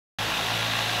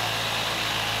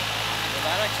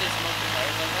they smoke the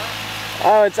tires like that?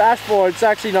 Oh, it's asphalt. It's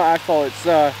actually not asphalt. It's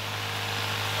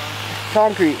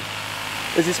concrete.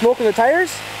 Is he smoking the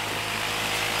tires?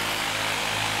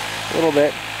 A little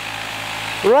bit.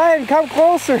 Ryan, come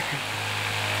closer.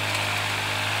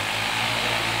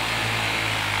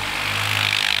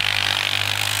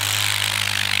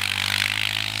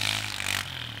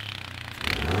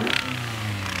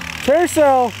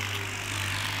 Carousel.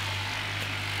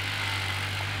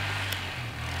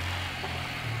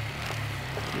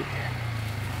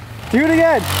 Do it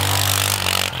again.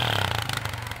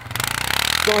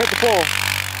 Don't hit the pole.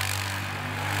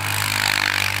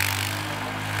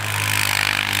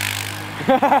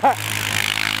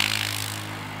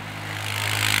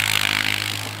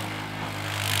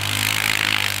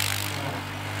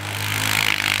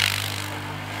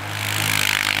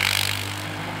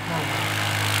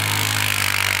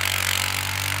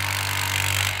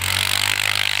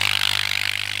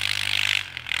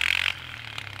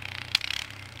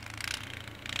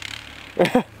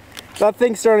 That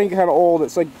thing's starting kind of old.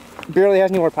 It's like barely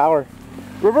has any more power.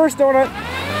 Reverse donut.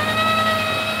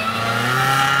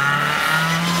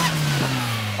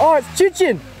 Oh, it's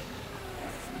chichin.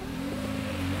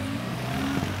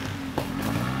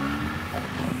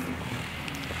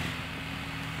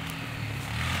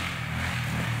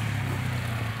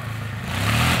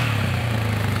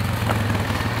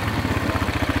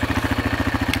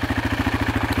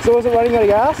 So is it running out of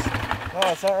gas? No,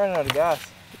 it's not running out of gas.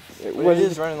 It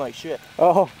is running like shit.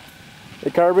 Oh, the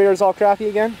carburetor's all crappy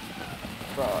again?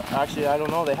 Actually, I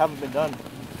don't know. They haven't been done.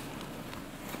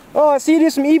 Oh, I see you do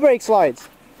some e-brake slides.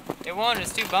 It won't.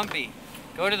 It's too bumpy.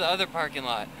 Go to the other parking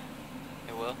lot.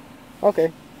 It will.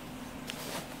 Okay.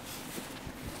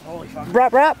 Holy fuck.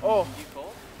 Brap, brap. Oh, you